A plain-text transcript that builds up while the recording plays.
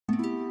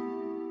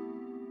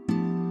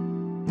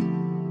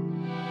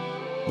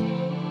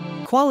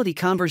Quality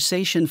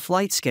conversation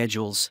flight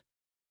schedules.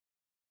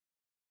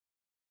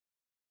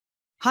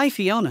 Hi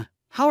Fiona,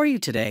 how are you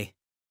today?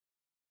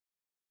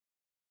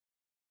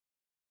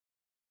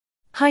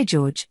 Hi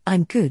George,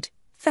 I'm good,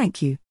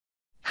 thank you.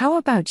 How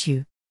about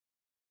you?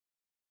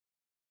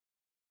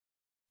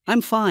 I'm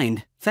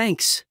fine,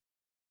 thanks.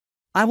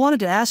 I wanted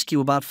to ask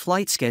you about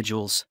flight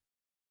schedules.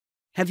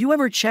 Have you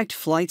ever checked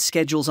flight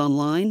schedules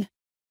online?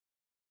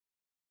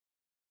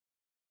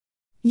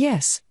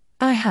 Yes,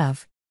 I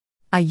have.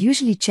 I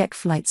usually check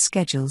flight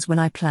schedules when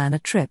I plan a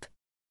trip.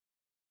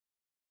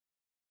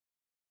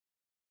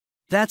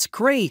 That's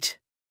great!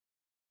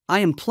 I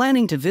am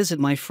planning to visit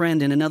my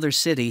friend in another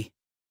city.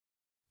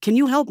 Can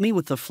you help me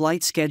with the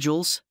flight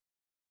schedules?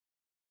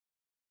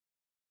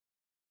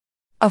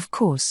 Of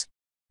course.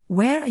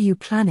 Where are you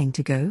planning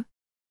to go?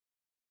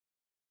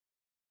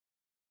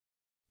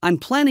 I'm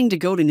planning to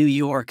go to New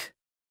York.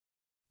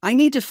 I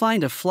need to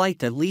find a flight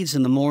that leaves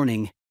in the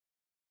morning.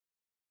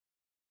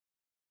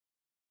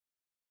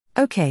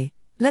 Okay,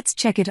 let's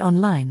check it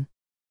online.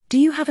 Do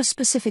you have a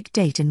specific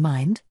date in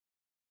mind?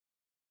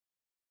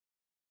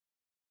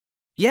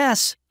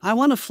 Yes, I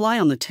want to fly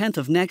on the 10th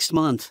of next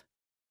month.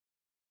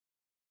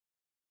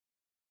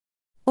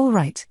 All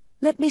right,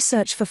 let me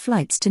search for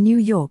flights to New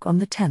York on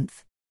the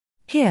 10th.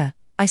 Here,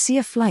 I see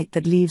a flight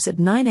that leaves at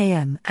 9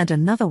 a.m. and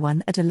another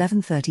one at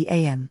 11:30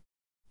 a.m.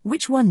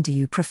 Which one do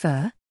you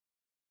prefer?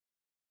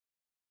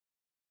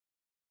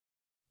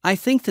 I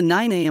think the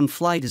 9 a.m.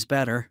 flight is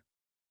better.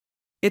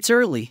 It's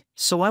early,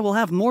 so I will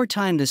have more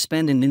time to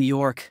spend in New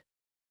York.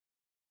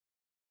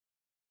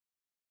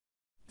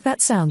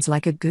 That sounds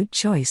like a good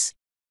choice.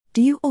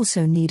 Do you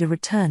also need a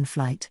return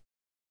flight?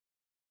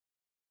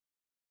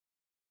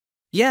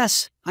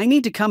 Yes, I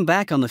need to come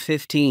back on the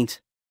 15th.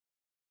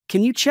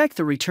 Can you check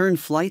the return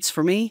flights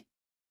for me?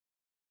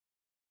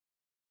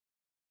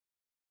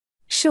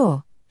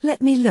 Sure,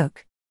 let me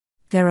look.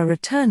 There are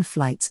return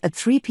flights at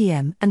 3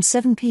 p.m. and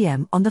 7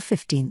 p.m. on the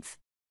 15th.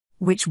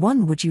 Which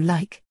one would you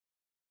like?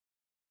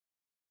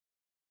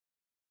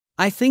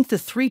 I think the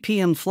 3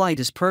 p.m. flight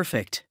is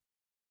perfect.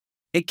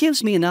 It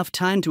gives me enough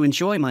time to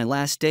enjoy my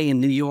last day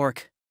in New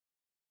York.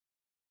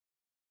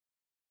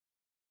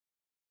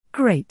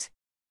 Great.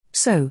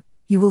 So,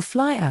 you will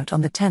fly out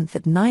on the 10th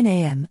at 9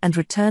 a.m. and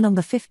return on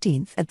the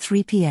 15th at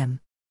 3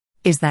 p.m.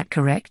 Is that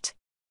correct?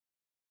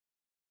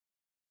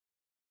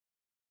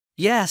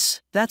 Yes,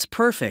 that's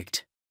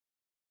perfect.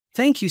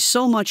 Thank you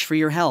so much for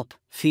your help,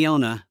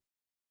 Fiona.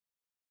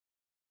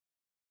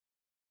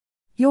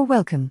 You're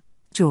welcome,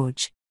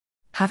 George.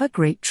 Have a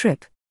great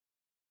trip.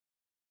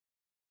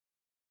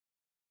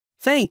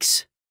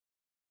 Thanks.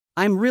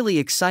 I'm really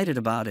excited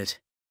about it.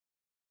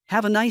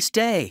 Have a nice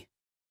day.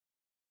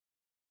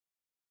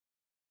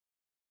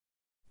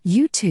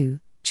 You too,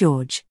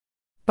 George.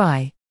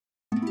 Bye.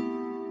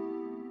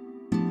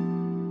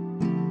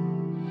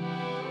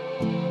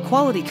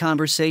 Quality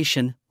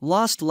conversation,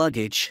 lost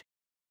luggage.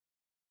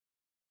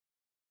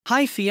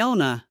 Hi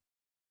Fiona.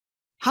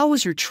 How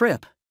was your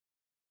trip?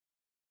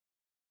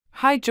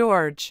 Hi,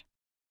 George.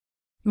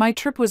 My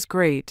trip was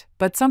great,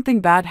 but something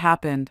bad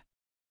happened.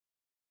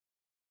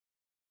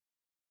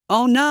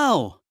 Oh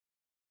no!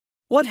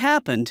 What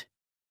happened?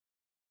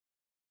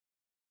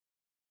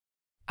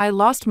 I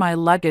lost my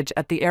luggage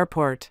at the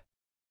airport.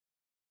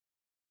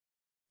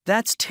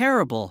 That's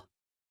terrible.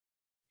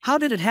 How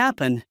did it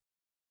happen?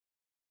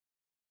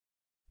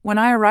 When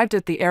I arrived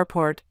at the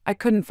airport, I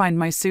couldn't find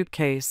my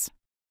suitcase.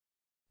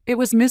 It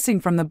was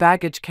missing from the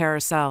baggage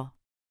carousel.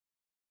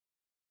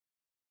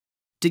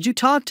 Did you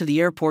talk to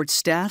the airport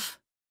staff?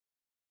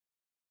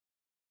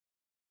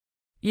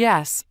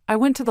 Yes, I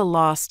went to the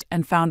lost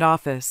and found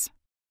office.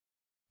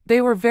 They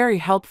were very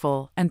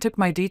helpful and took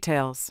my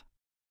details.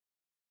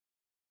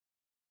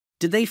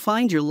 Did they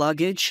find your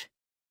luggage?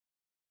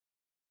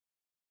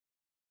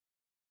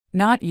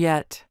 Not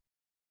yet.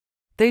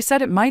 They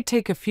said it might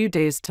take a few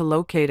days to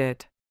locate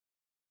it.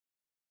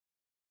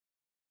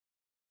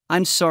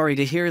 I'm sorry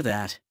to hear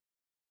that.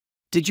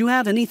 Did you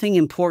have anything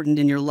important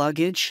in your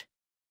luggage?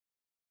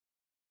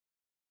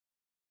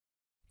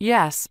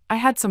 Yes, I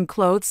had some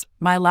clothes,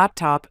 my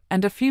laptop,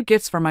 and a few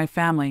gifts for my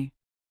family.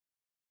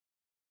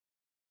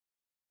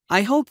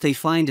 I hope they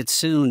find it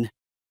soon.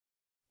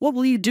 What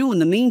will you do in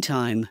the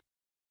meantime?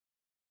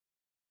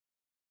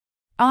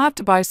 I'll have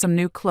to buy some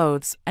new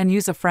clothes and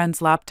use a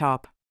friend's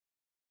laptop.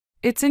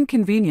 It's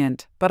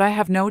inconvenient, but I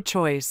have no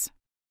choice.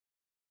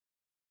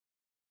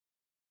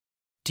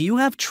 Do you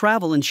have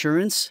travel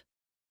insurance?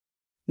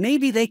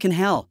 Maybe they can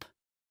help.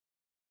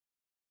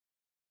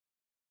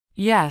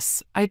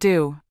 Yes, I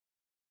do.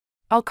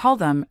 I'll call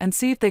them and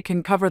see if they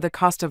can cover the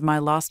cost of my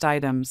lost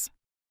items.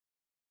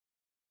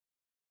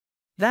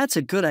 That's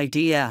a good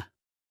idea.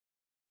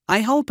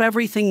 I hope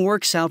everything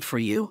works out for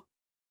you.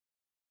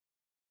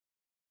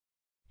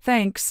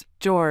 Thanks,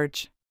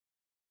 George.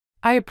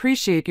 I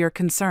appreciate your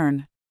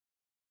concern.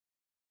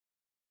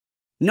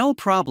 No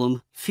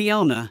problem,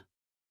 Fiona.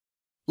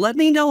 Let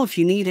me know if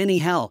you need any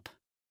help.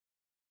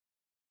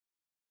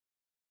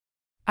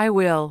 I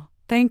will,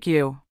 thank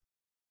you.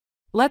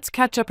 Let's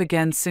catch up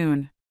again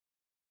soon.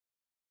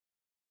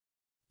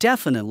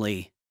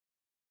 Definitely.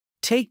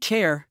 Take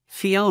care,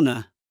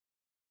 Fiona.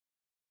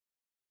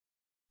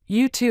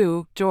 You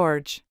too,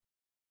 George.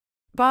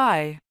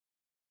 Bye.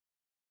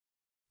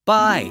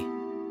 Bye.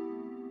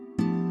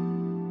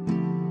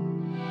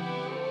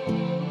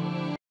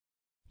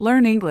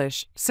 Learn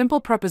English,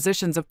 simple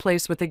prepositions of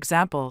place with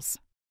examples.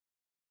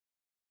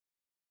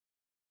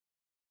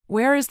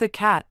 Where is the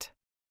cat?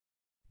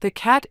 The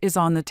cat is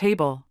on the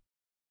table.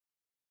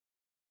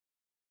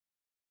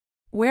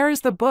 Where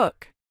is the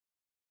book?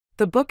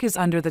 The book is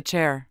under the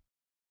chair.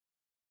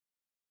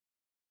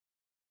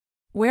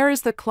 Where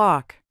is the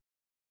clock?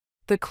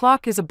 The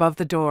clock is above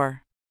the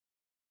door.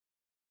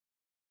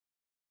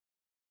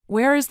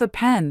 Where is the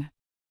pen?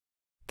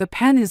 The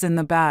pen is in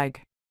the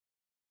bag.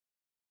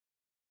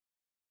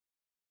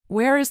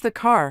 Where is the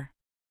car?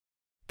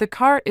 The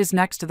car is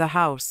next to the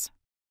house.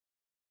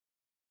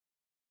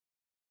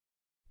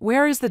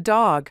 Where is the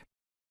dog?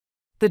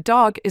 The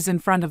dog is in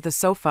front of the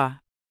sofa.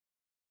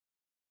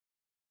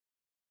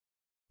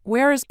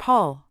 Where is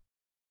Paul?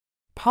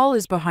 Paul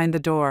is behind the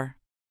door.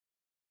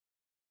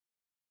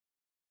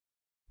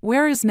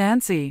 Where is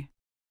Nancy?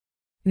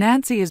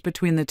 Nancy is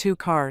between the two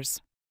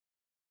cars.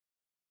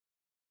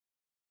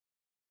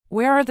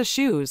 Where are the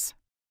shoes?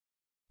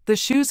 The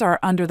shoes are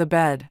under the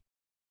bed.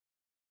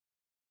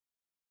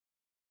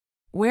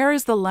 Where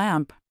is the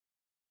lamp?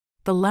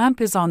 The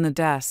lamp is on the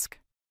desk.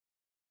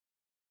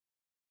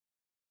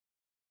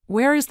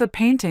 Where is the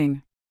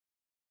painting?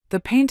 The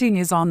painting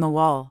is on the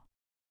wall.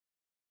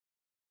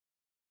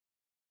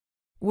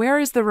 Where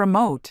is the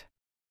remote?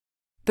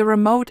 The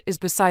remote is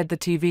beside the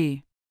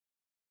TV.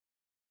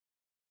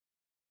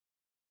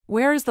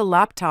 Where is the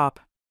laptop?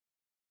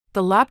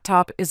 The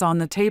laptop is on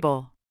the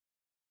table.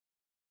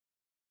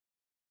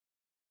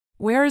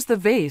 Where is the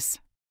vase?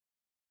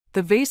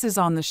 The vase is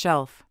on the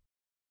shelf.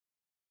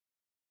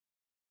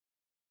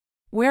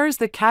 Where is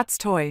the cat's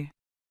toy?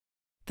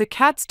 The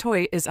cat's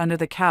toy is under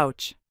the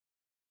couch.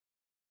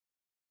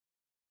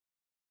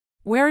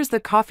 Where is the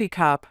coffee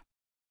cup?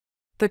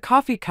 The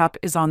coffee cup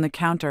is on the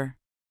counter.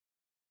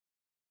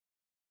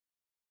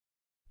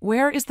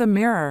 Where is the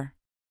mirror?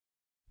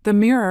 The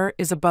mirror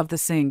is above the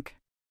sink.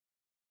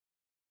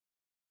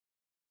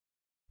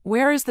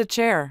 Where is the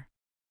chair?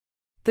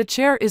 The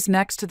chair is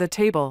next to the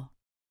table.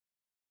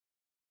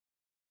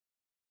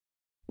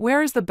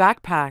 Where is the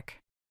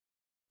backpack?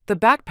 The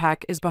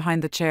backpack is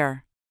behind the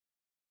chair.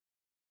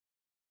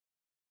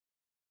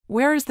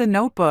 Where is the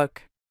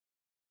notebook?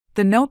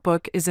 The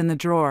notebook is in the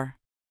drawer.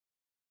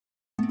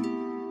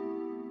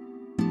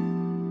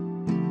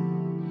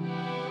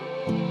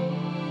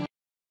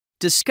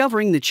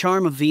 Discovering the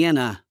charm of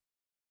Vienna.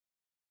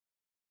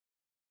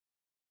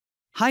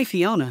 Hi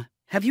Fiona,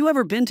 have you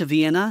ever been to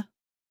Vienna?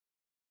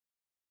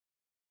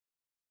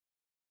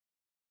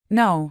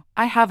 No,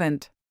 I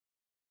haven't.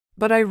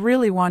 But I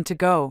really want to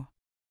go.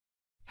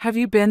 Have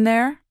you been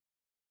there?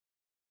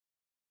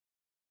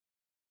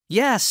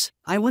 Yes,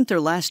 I went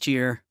there last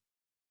year.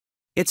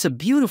 It's a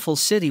beautiful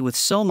city with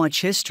so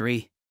much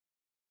history.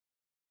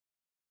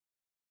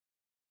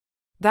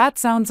 That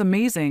sounds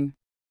amazing.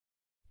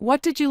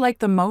 What did you like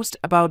the most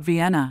about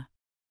Vienna?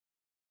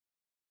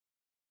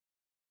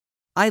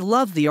 I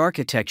love the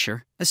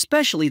architecture,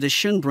 especially the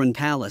Schönbrunn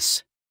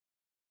Palace.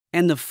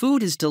 And the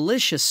food is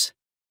delicious.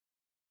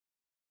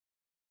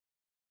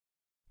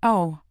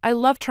 Oh, I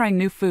love trying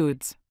new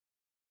foods.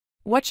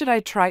 What should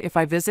I try if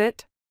I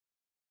visit?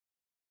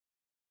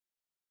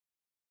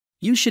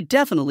 You should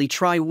definitely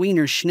try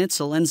Wiener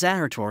Schnitzel and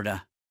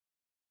Zahortorte.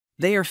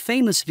 They are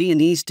famous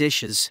Viennese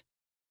dishes.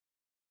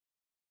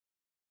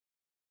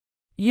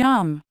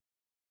 Yum!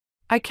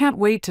 I can't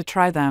wait to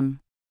try them.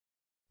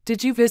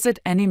 Did you visit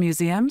any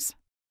museums?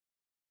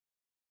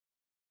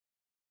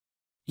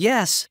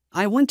 Yes,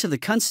 I went to the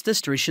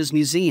Kunsthistorisches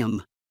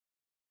Museum.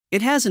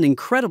 It has an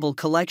incredible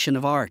collection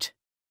of art.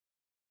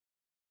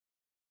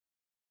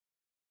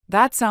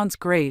 That sounds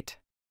great.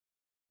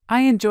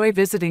 I enjoy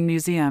visiting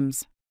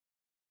museums.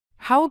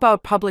 How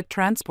about public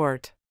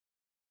transport?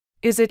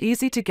 Is it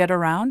easy to get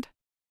around?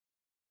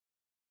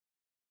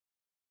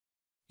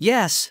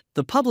 Yes,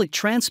 the public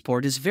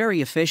transport is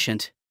very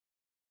efficient.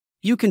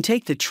 You can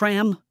take the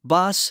tram,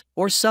 bus,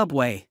 or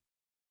subway.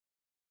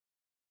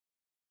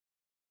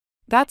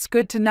 That's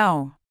good to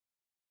know.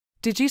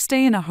 Did you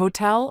stay in a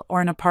hotel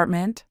or an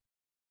apartment?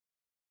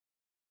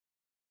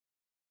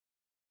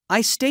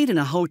 I stayed in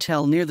a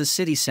hotel near the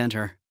city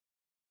center.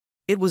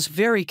 It was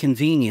very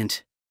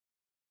convenient.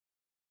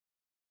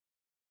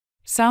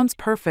 Sounds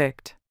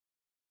perfect.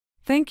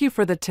 Thank you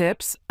for the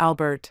tips,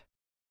 Albert.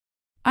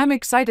 I'm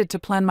excited to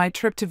plan my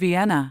trip to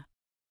Vienna.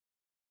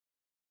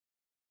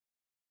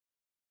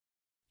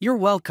 You're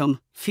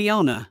welcome,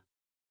 Fiona.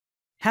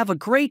 Have a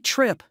great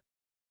trip.